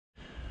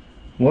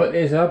What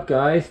is up,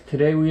 guys?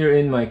 Today we are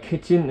in my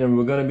kitchen and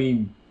we're gonna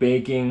be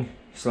baking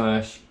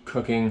slash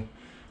cooking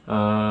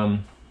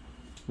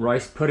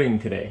rice pudding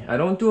today. I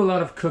don't do a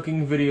lot of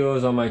cooking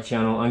videos on my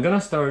channel. I'm gonna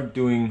start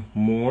doing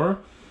more.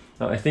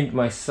 I think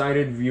my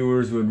sighted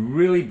viewers would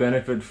really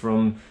benefit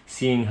from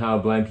seeing how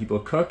blind people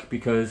cook,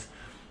 because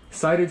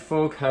sighted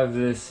folk have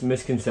this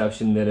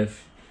misconception that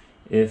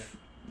if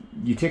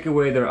you take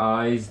away their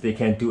eyes, they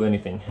can't do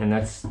anything, and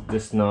that's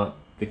just not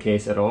the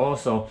case at all.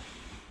 So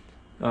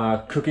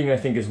cooking, I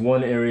think, is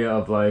one area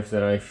of life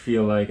that I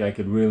feel like I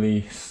could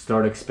really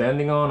start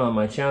expanding on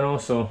my channel.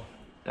 So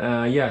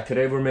yeah,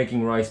 today we're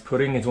making rice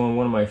pudding. It's one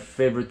of my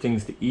favorite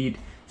things to eat.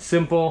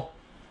 Simple.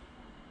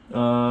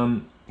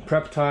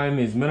 Prep time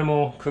is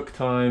minimal, cook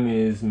time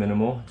is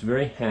minimal. It's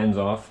very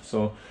hands-off,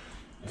 so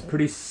it's a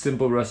pretty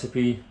simple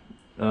recipe,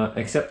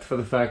 except for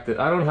the fact that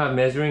I don't have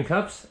measuring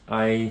cups.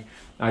 I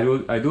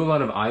do a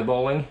lot of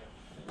eyeballing,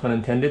 pun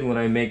intended, when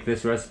I make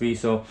this recipe.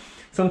 So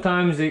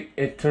sometimes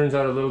it turns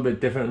out a little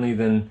bit differently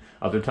than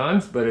other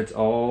times, but it's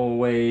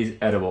always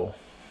edible,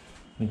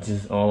 which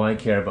is all I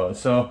care about.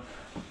 So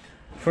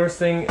first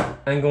thing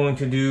I'm going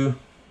to do,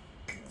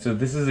 so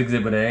this is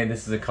Exhibit A.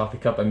 This is a coffee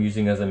cup I'm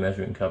using as a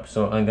measuring cup.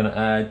 So I'm gonna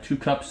add 2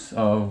 cups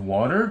of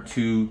water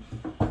to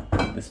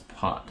this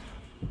pot.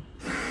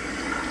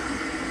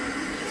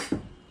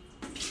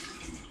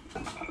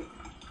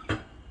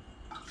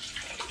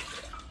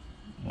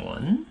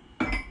 One.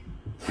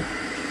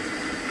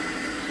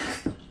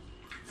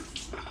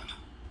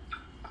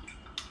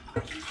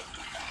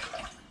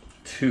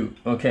 2.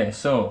 Okay,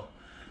 so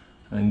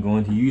I'm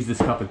going to use this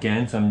cup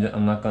again, so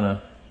I'm not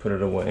gonna put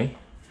it away.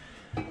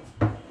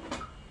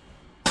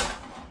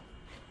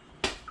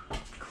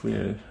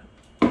 Clear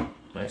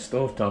my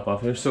stove top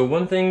off here. So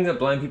one thing that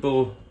blind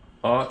people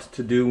ought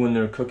to do when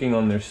they're cooking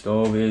on their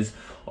stove is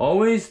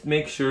always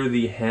make sure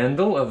the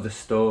handle of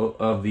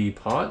the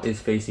pot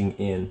is facing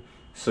in,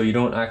 so you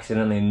don't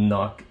accidentally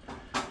knock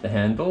the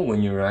handle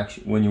when you're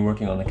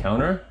working on the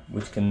counter,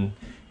 which can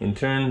in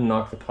turn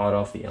knock the pot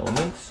off the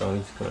element. So I'm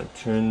just gonna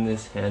turn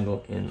this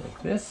handle in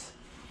like this.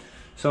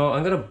 So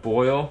I'm gonna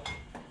boil,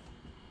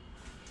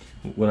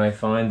 when I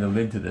find the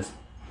lid to this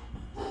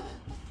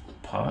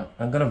pot,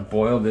 I'm gonna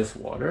boil this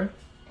water.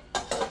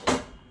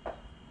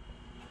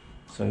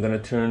 So I'm gonna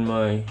turn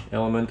my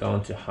element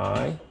onto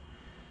high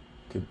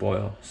to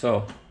boil.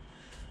 So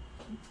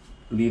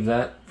leave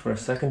that for a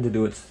second to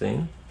do its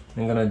thing.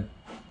 I'm gonna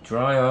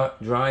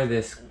dry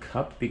this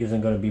cup because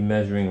I'm gonna be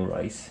measuring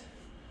rice.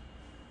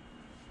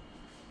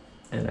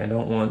 And I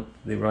don't want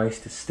the rice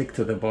to stick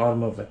to the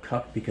bottom of the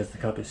cup because the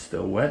cup is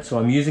still wet. So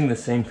I'm using the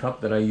same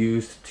cup that I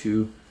used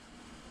to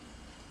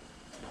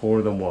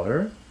pour the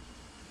water.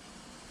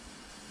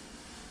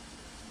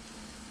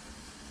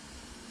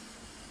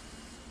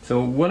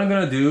 So what I'm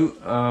gonna do,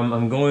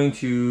 I'm going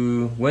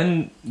to,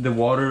 when the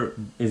water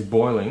is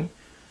boiling,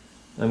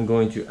 I'm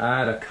going to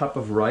add a cup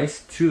of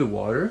rice to the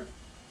water.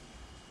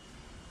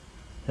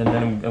 And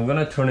then I'm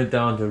gonna turn it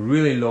down to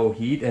really low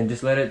heat and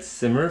just let it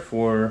simmer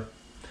for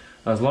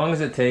as long as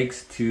it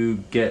takes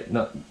to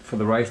for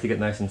the rice to get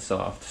nice and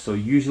soft. So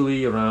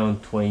usually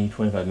around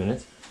 20-25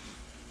 minutes.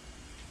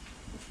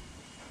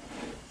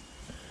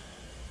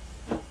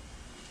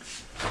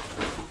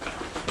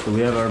 So we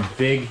have our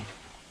big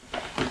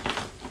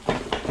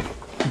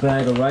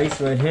bag of rice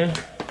right here.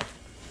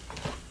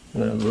 I'm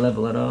gonna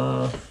level it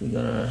off. We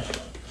got a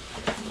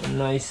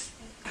nice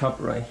cup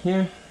right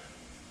here,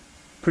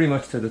 pretty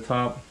much to the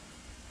top.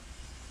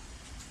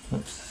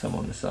 Oops, some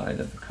on the side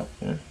of the cup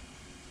here.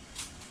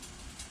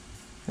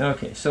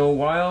 Okay, so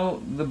while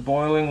the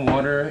boiling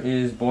water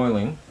is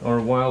boiling, or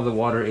while the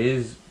water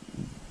is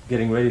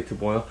getting ready to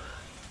boil,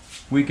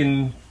 we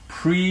can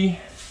prepare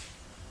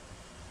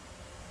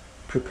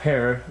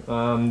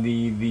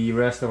the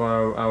rest of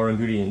our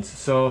ingredients.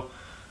 So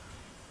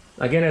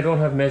again, I don't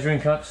have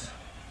measuring cups,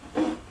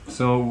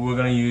 so we're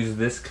gonna use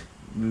this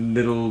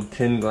little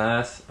tin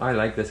glass. I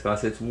like this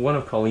glass. It's one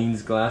of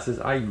Colleen's glasses.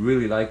 I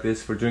really like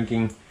this for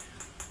drinking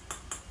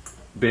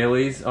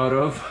Baileys out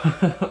of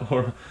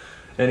or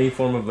any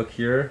form of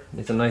liqueur.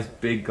 It's a nice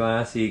big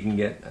glass so you can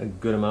get a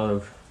good amount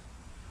of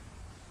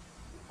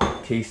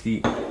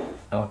tasty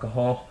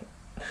alcohol.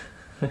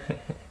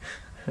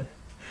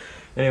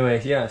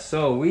 Anyways, yeah,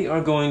 so we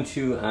are going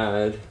to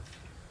add,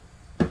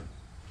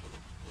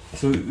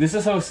 so this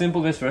is how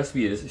simple this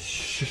recipe is.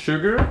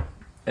 Sugar,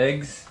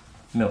 eggs,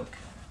 milk.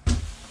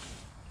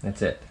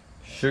 That's it.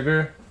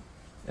 Sugar,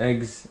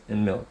 eggs,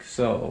 and milk.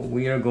 So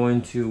we are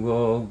going to,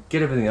 we'll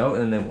get everything out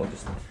and then we'll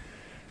just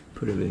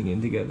put everything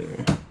in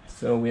together.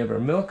 So we have our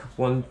milk,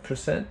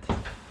 1%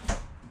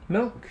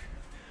 milk,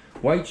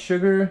 white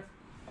sugar,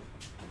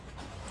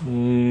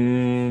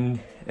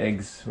 and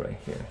eggs right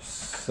here.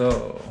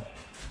 So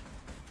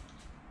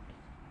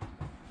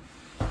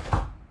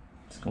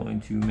it's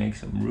going to make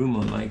some room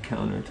on my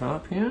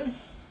countertop here.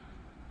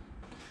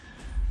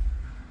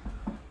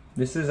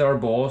 This is our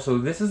bowl. So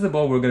this is the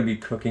bowl we're going to be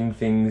cooking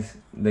things,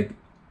 like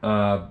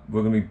we're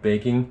going to be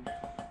baking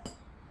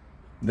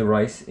the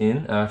rice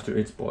in after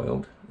it's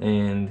boiled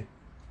and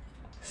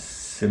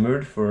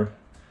simmered for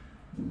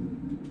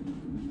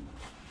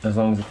as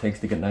long as it takes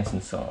to get nice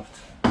and soft.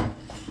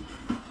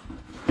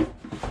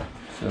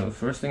 So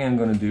first thing I'm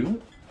going to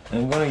do,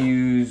 I'm going to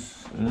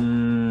use,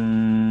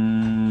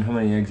 how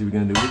many eggs are we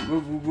going to do?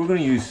 We're going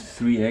to use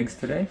 3 eggs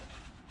today.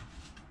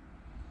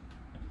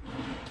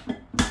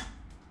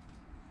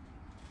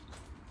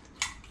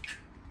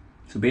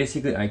 So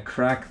basically I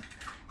crack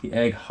the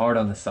egg hard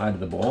on the side of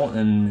the bowl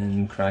and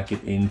then crack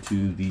it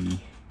into the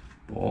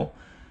bowl,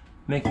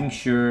 making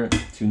sure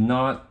to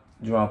not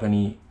drop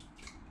any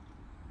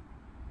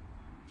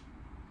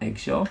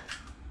eggshell.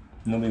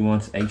 Nobody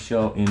wants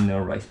eggshell in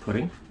their rice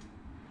pudding.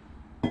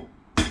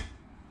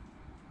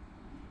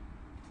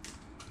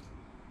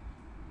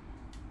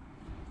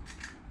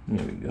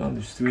 There we go,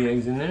 there's 3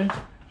 eggs in there.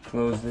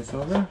 Close this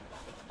over.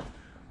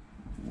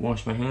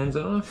 Wash my hands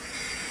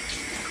off.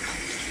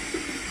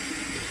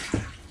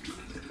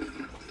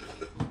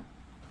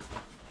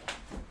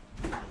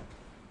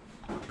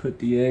 Put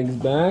the eggs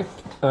back.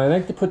 I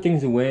like to put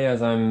things away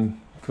as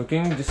I'm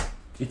cooking.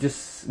 It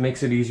just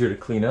makes it easier to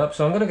clean up.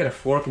 So I'm gonna get a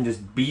fork and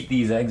just beat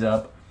these eggs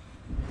up.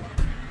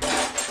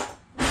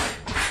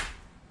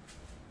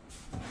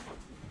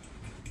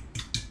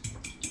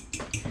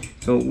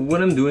 So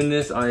when I'm doing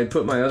this, I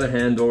put my other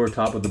hand over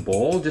top of the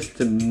bowl just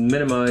to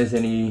minimize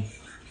any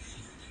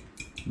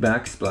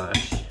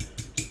backsplash.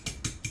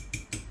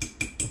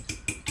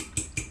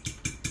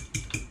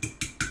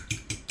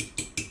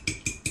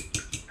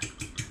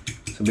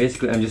 So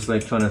basically I'm just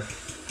like trying to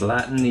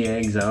flatten the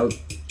eggs out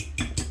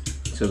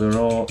so they're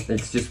all,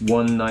 it's just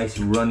one nice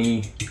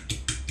runny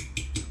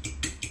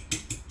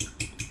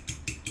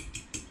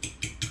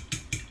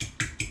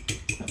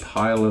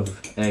pile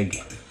of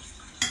egg.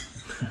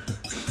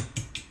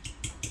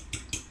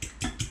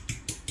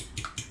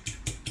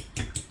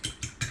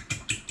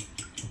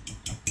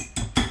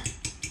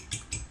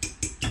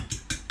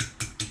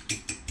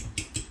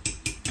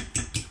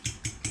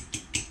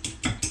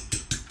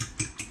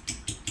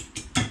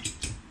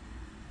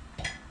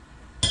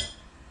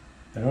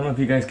 I don't know if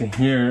you guys can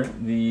hear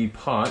the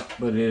pot,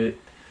 but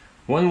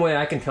one way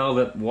I can tell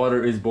that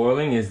water is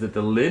boiling is that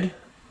the lid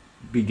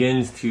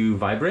begins to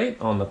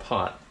vibrate on the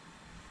pot.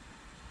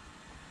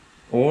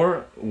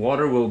 Or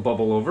water will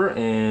bubble over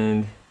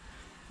and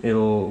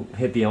it'll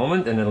hit the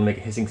element and it'll make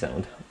a hissing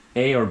sound.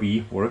 A or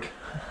B work.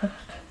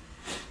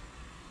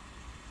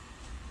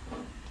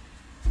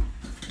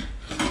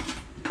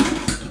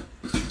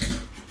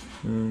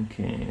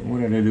 Okay,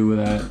 what did I do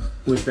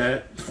with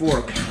that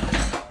fork?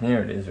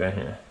 There it is right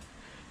here.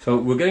 So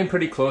we're getting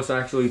pretty close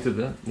actually to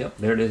the, yep,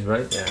 there it is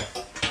right there.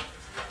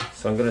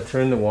 So I'm gonna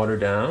turn the water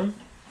down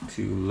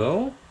to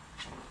low.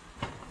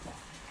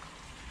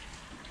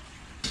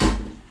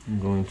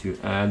 I'm going to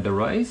add the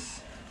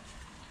rice.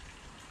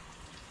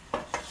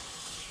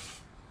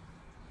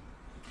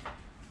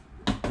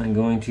 I'm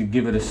going to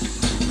give it a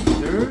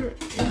stir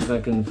if I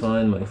can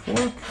find my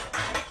fork.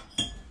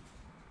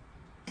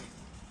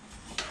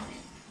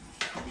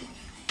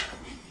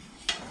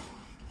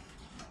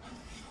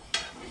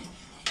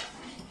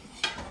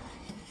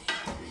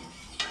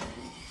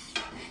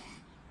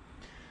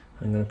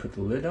 I'm going to put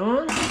the lid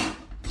on,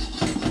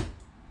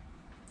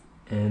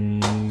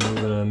 and we're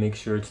going to make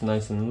sure it's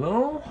nice and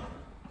low,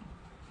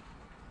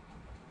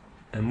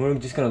 and we're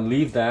just going to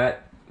leave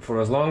that for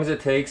as long as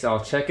it takes.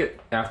 I'll check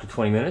it after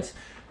 20 minutes.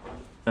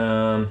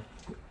 The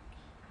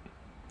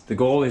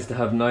goal is to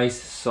have nice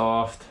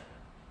soft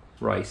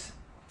rice.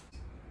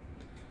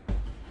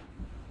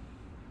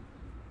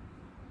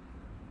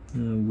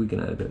 We can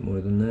add a bit more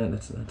than that.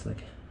 That's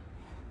like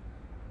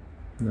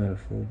not a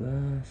full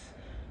glass.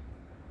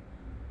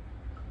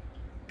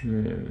 How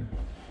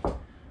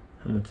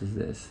much is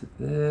this?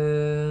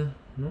 No,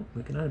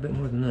 we can add a bit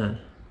more than that.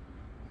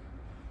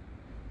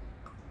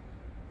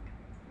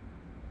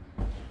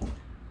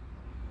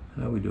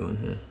 How are we doing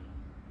here?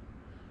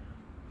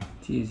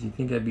 Geez, you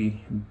think I'd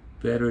be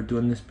better at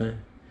doing this by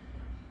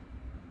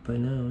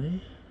now, eh?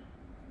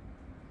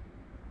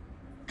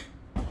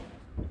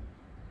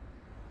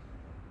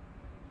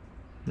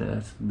 Nah,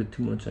 that's a bit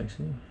too much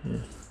actually.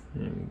 Yeah,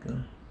 there we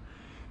go.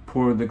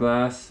 Pour the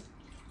glass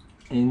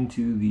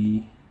into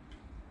the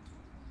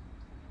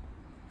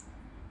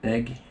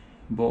egg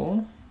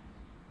bowl.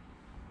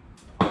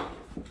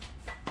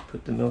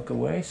 Put the milk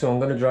away. So I'm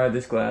going to dry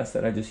this glass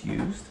that I just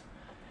used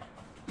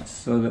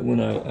so that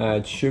when I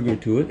add sugar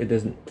to it, it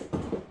doesn't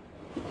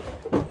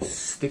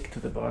stick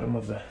to the bottom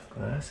of the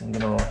glass and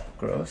get all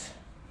gross.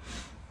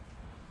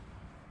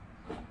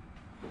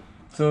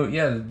 So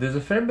yeah, there's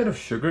a fair bit of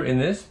sugar in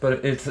this,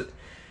 but it's a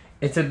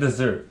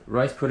dessert.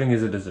 Rice pudding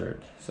is a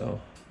dessert, so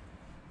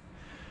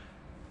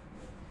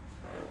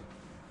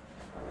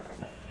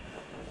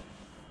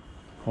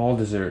all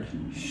dessert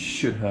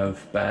should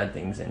have bad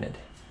things in it.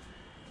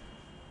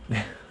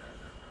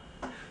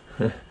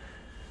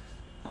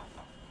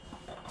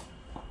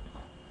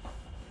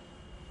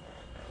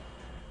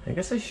 I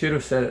guess I should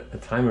have set a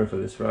timer for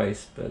this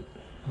rice, but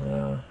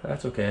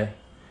that's okay.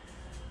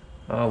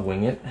 I'll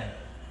wing it.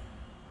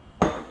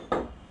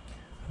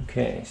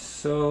 Okay,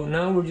 so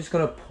now we're just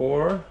gonna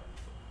pour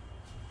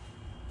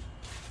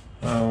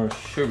our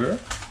sugar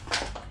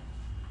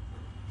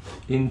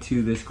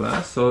into this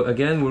glass. So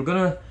again,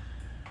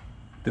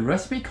 the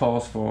recipe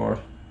calls for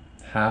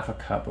half a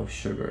cup of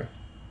sugar.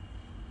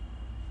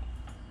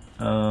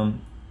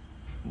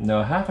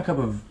 Now half a cup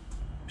of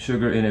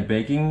sugar in a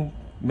baking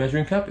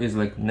measuring cup is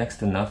like next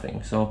to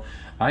nothing. So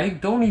I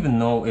don't even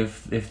know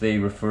if they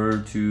refer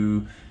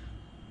to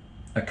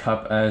a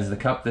cup as the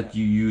cup that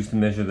you use to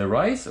measure the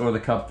rice or the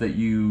cup that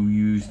you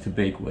use to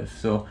bake with.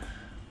 So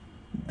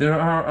there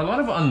are a lot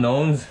of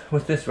unknowns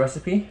with this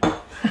recipe.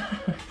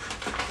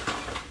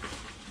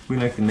 We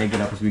like to make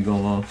it up as we go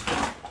along.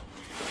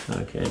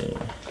 Okay.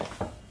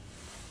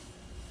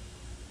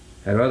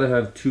 I'd rather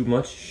have too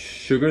much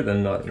sugar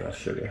than not enough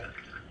sugar.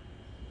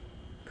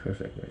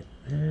 Perfect, right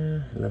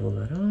there. Level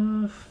that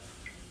off.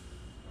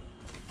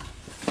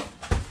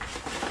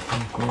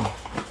 Okay.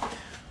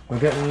 We're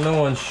getting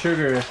low on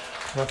sugar.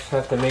 Just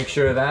have to make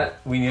sure that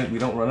we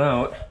don't run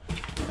out.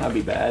 That'd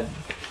be bad.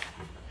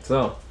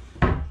 So,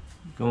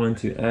 going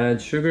to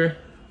add sugar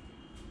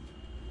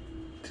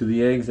to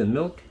the eggs and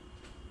milk.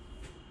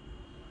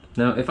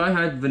 Now, if I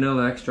had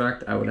vanilla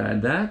extract, I would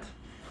add that.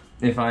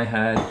 If I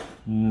had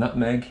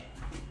nutmeg,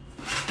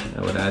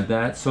 I would add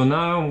that. So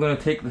now I'm going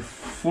to take the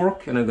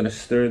fork and I'm going to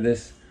stir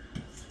this.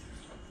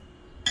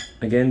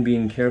 Again,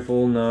 being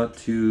careful not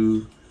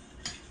to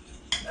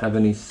have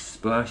any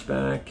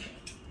splashback.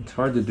 It's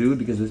hard to do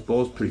because this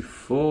bowl is pretty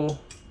full.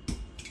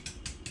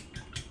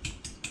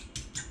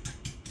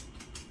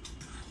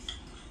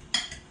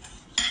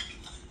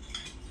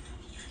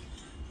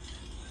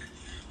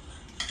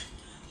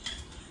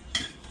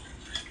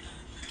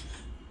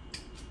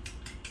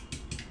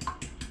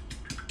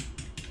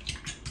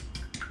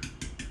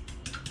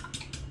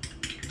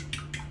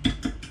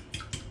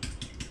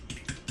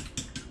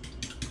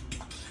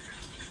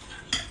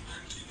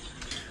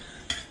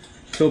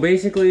 So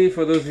basically,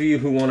 for those of you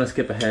who want to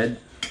skip ahead,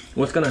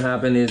 what's going to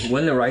happen is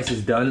when the rice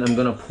is done, I'm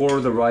going to pour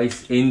the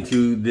rice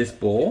into this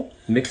bowl,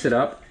 mix it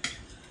up,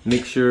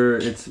 make sure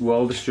it's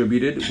well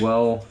distributed,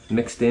 well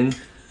mixed in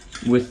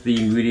with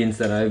the ingredients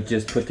that I've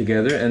just put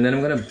together, and then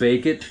I'm going to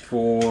bake it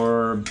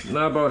for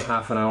about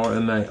half an hour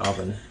in my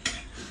oven.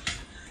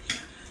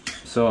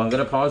 So I'm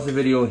going to pause the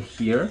video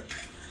here,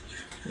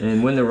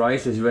 and when the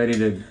rice is ready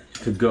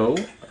to go,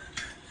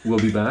 we'll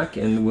be back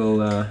and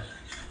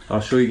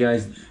I'll show you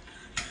guys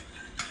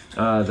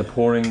the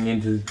pouring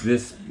into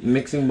this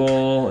mixing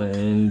bowl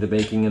and the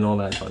baking and all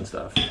that fun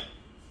stuff.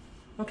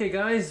 Okay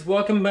guys,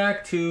 welcome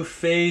back to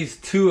phase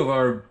 2 of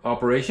our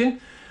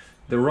operation.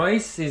 The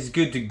rice is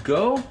good to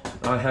go.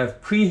 I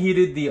have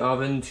preheated the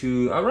oven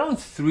to around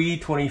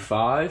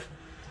 325.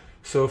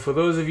 So for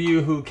those of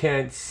you who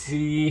can't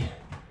see,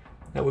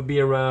 that would be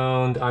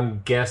around,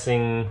 I'm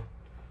guessing,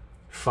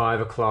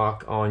 5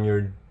 o'clock on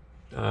your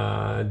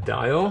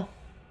dial,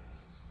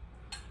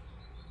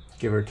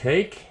 give or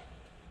take.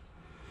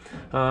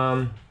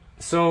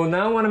 So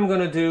now what I'm going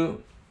to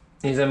do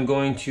is I'm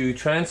going to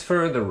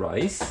transfer the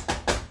rice,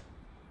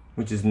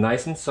 which is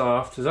nice and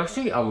soft. There's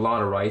actually a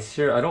lot of rice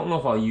here. I don't know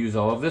if I'll use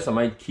all of this. I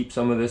might keep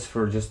some of this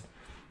for just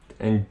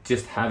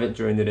have it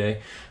during the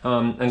day.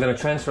 I'm going to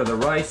transfer the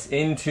rice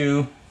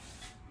into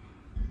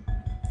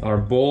our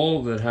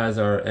bowl that has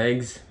our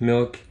eggs,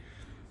 milk,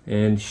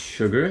 and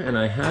sugar. And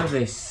I have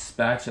a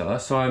spatula.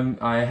 So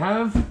I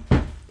have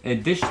a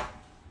dish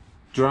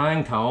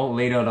drying towel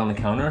laid out on the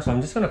counter, so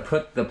I'm just going to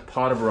put the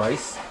pot of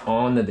rice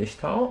on the dish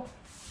towel,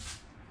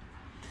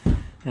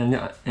 and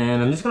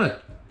I'm just going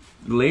to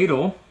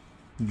ladle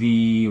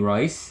the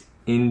rice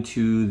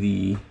into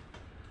the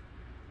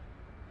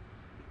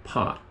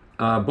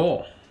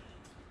bowl.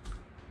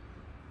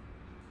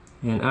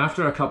 And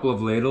after a couple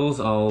of ladles,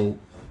 I'll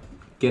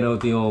get out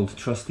the old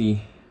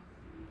trusty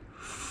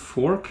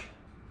fork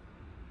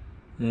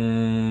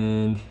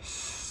and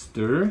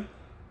stir.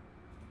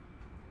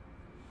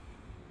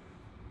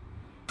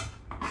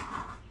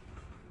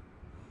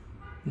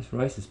 This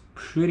rice is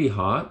pretty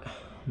hot,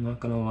 I'm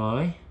not gonna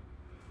lie.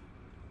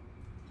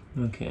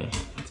 Okay,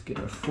 let's get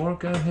our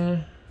fork out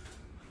here.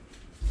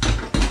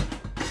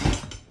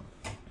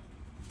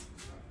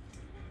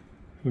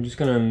 We're just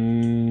gonna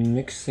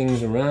mix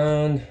things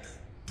around.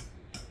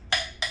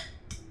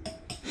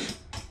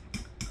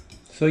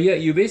 So yeah,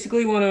 you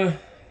basically wanna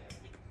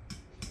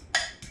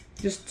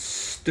just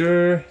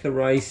stir the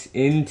rice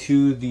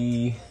into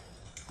the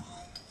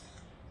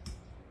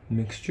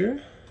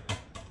mixture.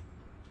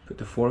 Put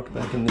the fork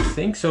back in the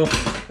sink. So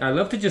I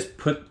love to just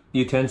put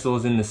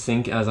utensils in the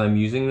sink as I'm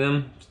using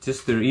them.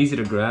 Just they're easy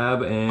to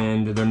grab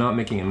and they're not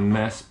making a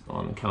mess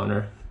on the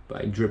counter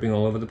by dripping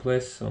all over the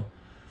place. So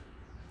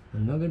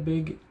another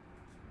big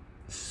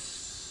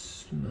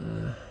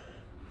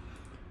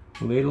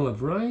ladle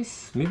of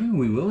rice. Maybe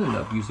we will end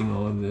up using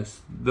all of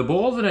this. The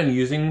bowl that I'm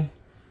using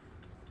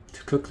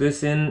to cook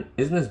this in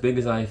isn't as big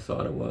as I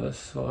thought it was,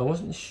 so I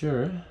wasn't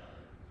sure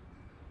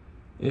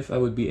if I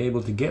would be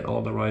able to get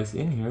all the rice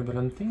in here, but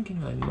I'm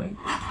thinking I might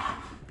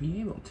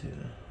be able to.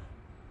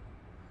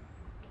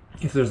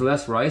 If there's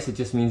less rice, it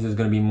just means there's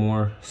going to be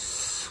more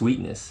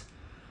sweetness.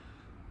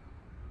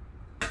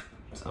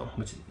 So,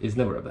 which is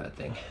never a bad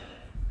thing.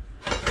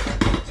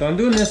 So I'm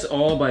doing this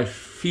all by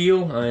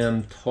feel. I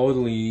am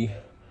totally,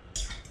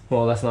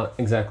 well, that's not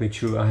exactly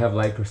true. I have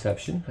light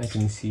perception. I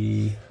can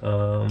see,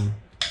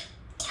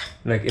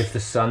 like if the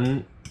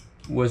sun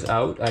was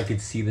out, I could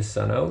see the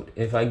sun out.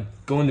 If I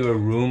go into a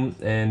room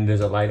and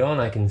there's a light on,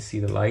 I can see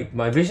the light.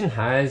 My vision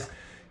has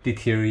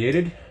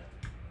deteriorated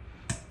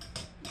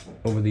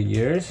over the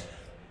years.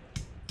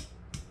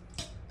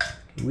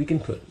 Okay, we can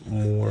put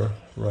more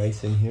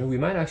rice in here. We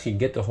might actually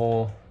get the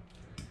whole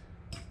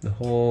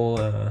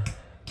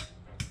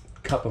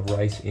cup of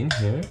rice in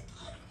here.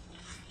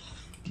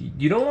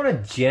 You don't want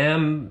to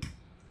jam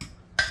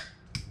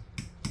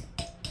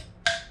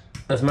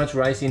as much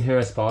rice in here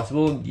as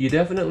possible. You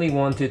definitely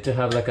want it to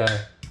have like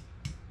a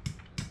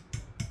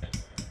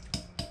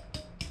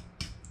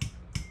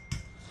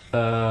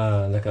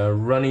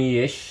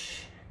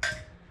runny-ish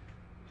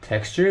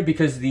texture,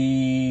 because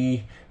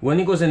when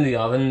it goes in the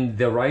oven,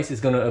 the rice is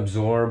going to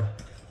absorb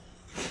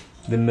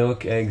the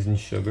milk, eggs, and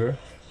sugar.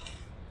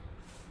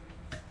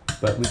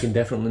 But we can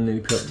definitely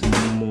put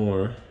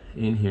more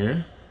in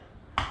here.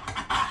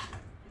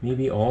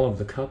 Maybe all of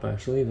the cup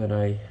actually that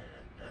I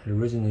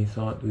originally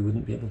thought we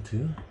wouldn't be able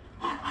to,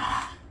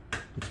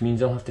 which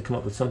means I'll have to come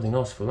up with something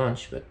else for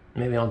lunch, but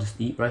maybe I'll just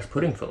eat rice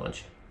pudding for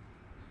lunch.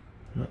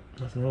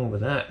 Nothing wrong with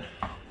that.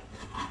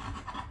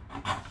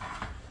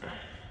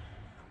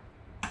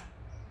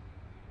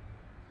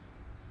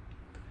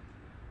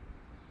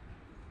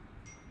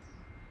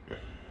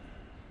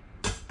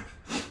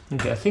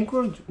 Okay, I think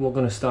we're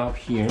gonna stop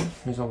here.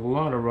 There's a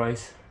lot of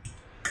rice.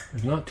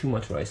 There's not too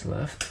much rice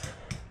left.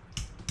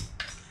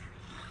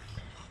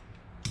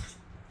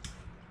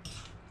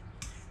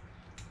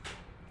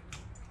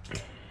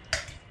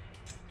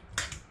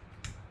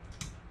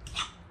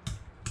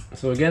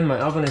 So again, my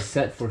oven is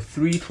set for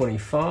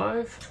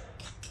 325.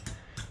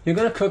 You're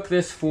gonna cook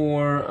this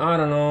for, I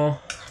don't know,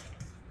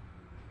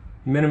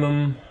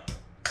 minimum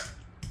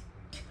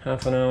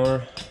half an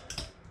hour.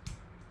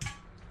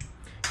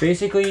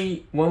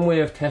 Basically, one way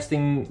of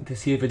testing to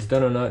see if it's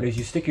done or not is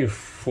you stick your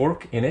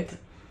fork in it,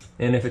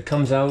 and if it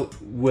comes out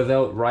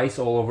without rice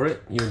all over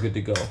it, you're good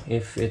to go.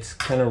 If it's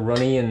kind of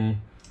runny and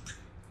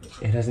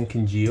it hasn't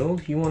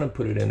congealed, you want to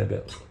put it in a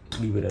bit,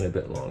 leave it in a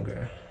bit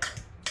longer.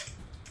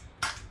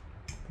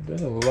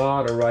 There's a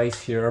lot of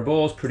rice here. Our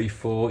bowl's pretty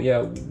full.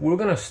 Yeah, we're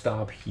gonna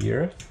stop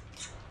here.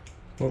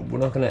 We're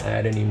not gonna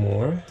add any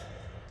more.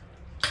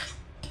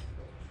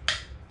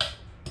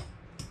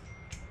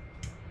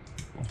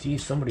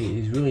 Geez, somebody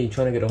is really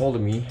trying to get a hold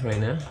of me right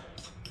now.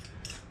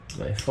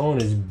 My phone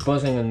is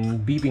buzzing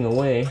and beeping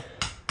away.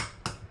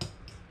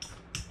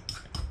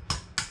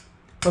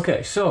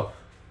 Okay, so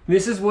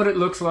this is what it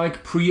looks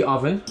like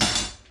pre-oven.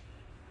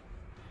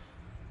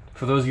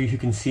 For those of you who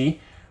can see,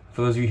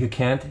 for those of you who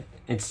can't,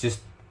 it's just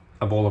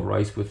a bowl of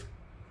rice with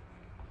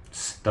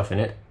stuff in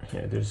it.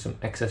 Here, there's some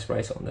excess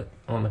rice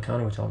on the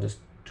counter, which I'll just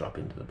drop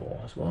into the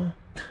bowl as well.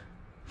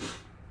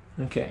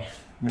 Okay,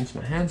 rinse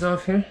my hands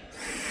off here.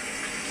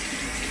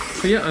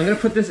 So yeah, I'm gonna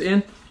put this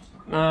in.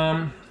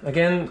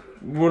 Again,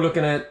 we're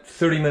looking at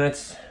 30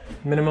 minutes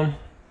minimum.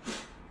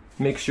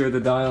 Make sure the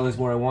dial is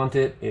where I want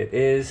it. It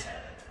is.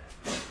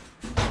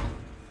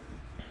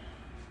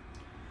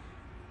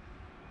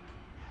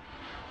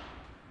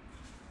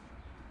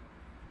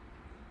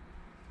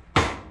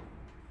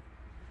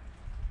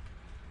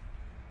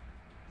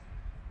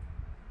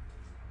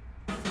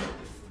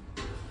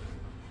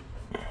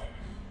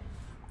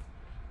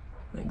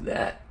 Like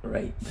that,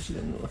 right? Push it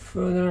in a little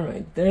further,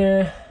 right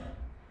there.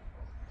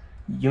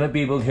 You might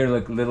be able to hear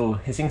like little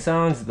hissing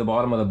sounds. The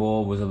bottom of the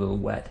bowl was a little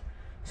wet,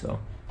 so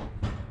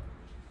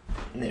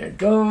there it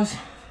goes.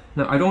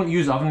 Now I don't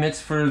use oven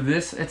mitts for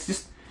this. It's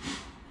just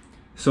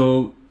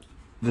so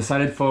the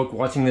sighted folk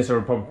watching this are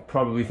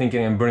probably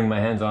thinking I'm burning my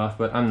hands off,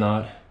 but I'm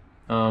not.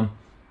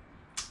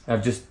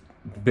 I've just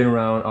been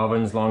around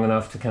ovens long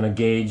enough to kind of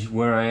gauge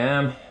where I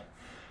am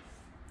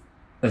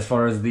as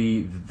far as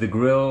the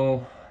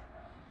grill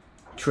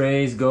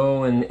trays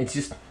go, and it's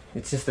just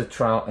a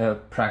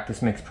trial,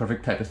 practice makes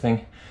perfect type of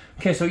thing.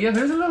 Okay, so yeah,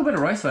 there's a little bit of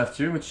rice left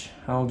here, which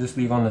I'll just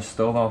leave on the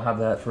stove. I'll have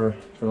that for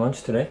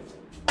lunch today.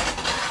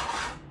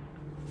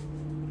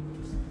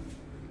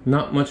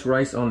 Not much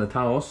rice on the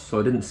towels, so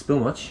it didn't spill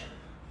much,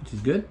 which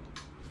is good.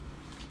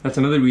 That's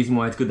another reason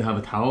why it's good to have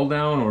a towel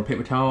down or a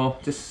paper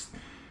towel. Just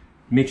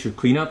makes your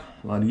cleanup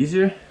a lot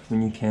easier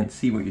when you can't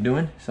see what you're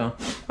doing. So,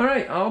 all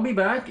right, I'll be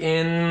back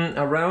in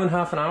around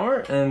half an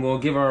hour, and we'll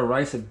give our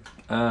rice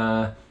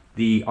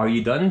the "Are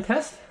you done?"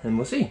 test, and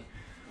we'll see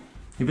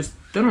if it's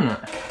done or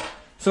not.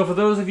 So for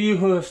those of you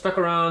who have stuck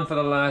around for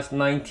the last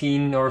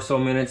 19 or so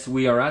minutes,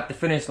 we are at the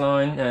finish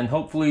line, and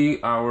hopefully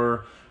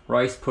our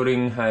rice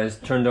pudding has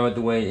turned out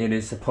the way it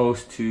is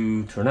supposed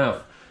to turn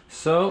out.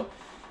 So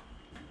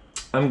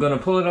I'm gonna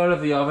pull it out of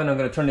the oven. I'm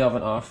gonna turn the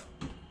oven off.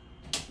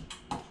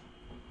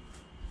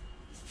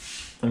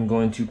 I'm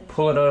going to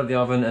pull it out of the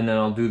oven, and then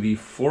I'll do the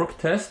fork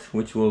test,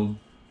 which will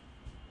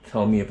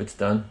tell me if it's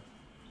done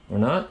or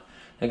not.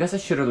 I guess I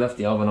should have left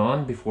the oven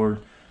on before,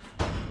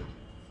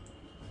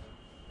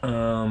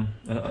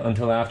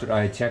 until after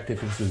I checked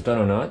if this was done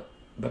or not.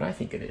 but I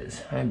think it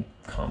is. I'm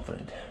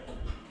confident.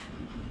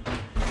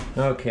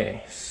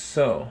 Okay,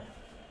 so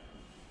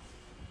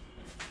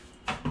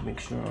make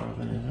sure our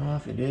oven is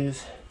off. It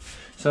is.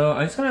 So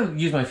I'm just gonna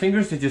use my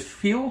fingers to just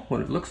feel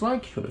what it looks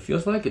like, what it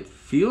feels like. It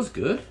feels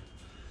good,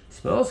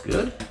 smells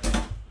good.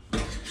 We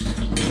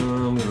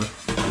have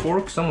a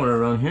fork somewhere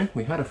around here.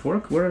 We had a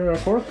fork. Where did our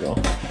fork go?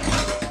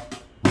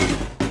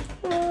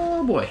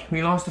 Oh boy,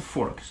 we lost a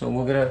fork. So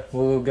we'll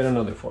get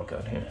another fork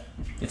out here.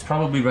 It's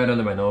probably right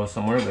under my nose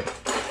somewhere, but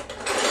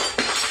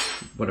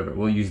whatever.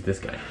 We'll use this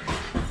guy.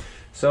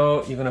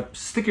 So you're gonna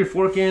stick your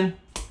fork in,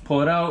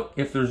 pull it out.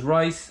 If there's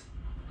rice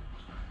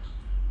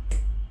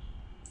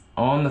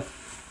on the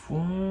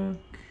fork,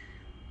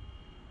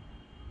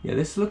 yeah,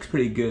 this looks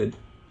pretty good.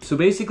 So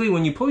basically,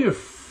 when you pull your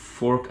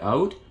fork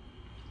out,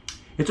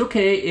 it's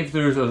okay if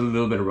there's a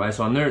little bit of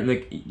rice on there.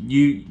 Like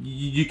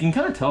you can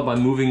kind of tell by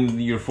moving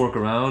your fork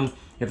around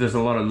if there's a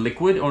lot of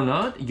liquid or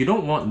not. You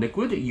don't want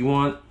liquid. You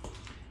want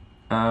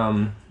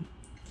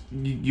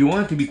you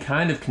want it to be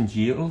kind of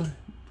congealed.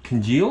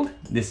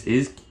 This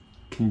is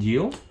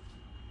congealed.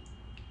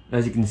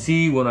 As you can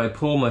see, when I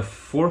pull my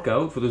fork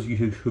out, for those of you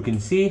who can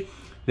see,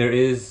 there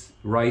is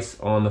rice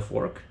on the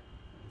fork.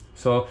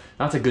 So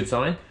that's a good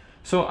sign.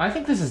 So I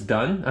think this is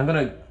done. I'm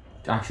gonna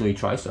actually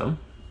try some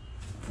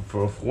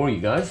for you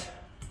guys.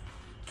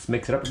 Let's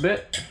mix it up a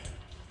bit.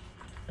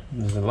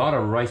 There's a lot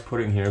of rice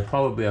pudding here,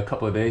 probably a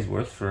couple of days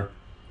worth for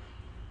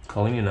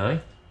Colleen and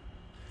I.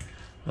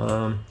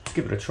 Let's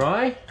give it a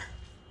try.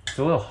 It's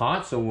a little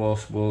hot, so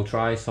we'll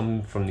try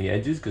some from the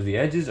edges, because the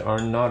edges are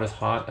not as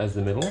hot as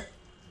the middle.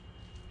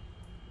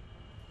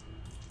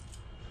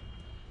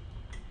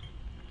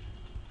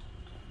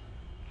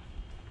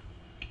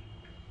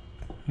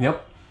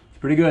 Yep, it's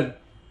pretty good.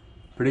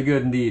 Pretty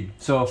good indeed.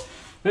 So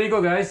there you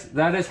go, guys.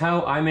 That is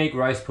how I make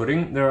rice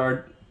pudding. There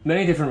are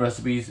many different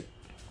recipes.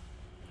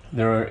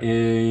 There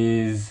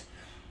is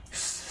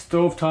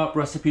stovetop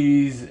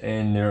recipes,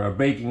 and there are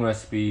baking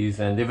recipes,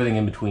 and everything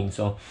in between.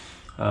 So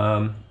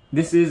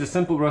this is a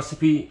simple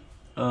recipe.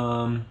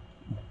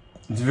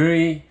 It's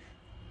very,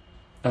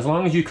 as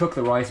long as you cook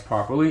the rice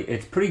properly,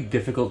 it's pretty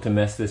difficult to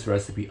mess this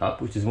recipe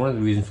up, which is one of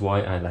the reasons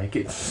why I like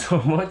it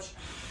so much.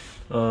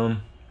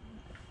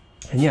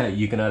 And yeah,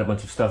 you can add a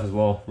bunch of stuff as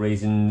well.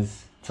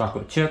 Raisins,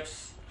 chocolate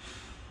chips,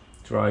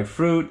 dried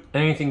fruit,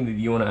 anything that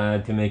you want to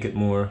add to make it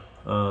more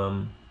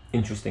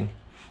interesting.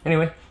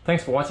 Anyway,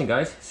 thanks for watching,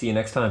 guys. See you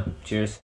next time. Cheers.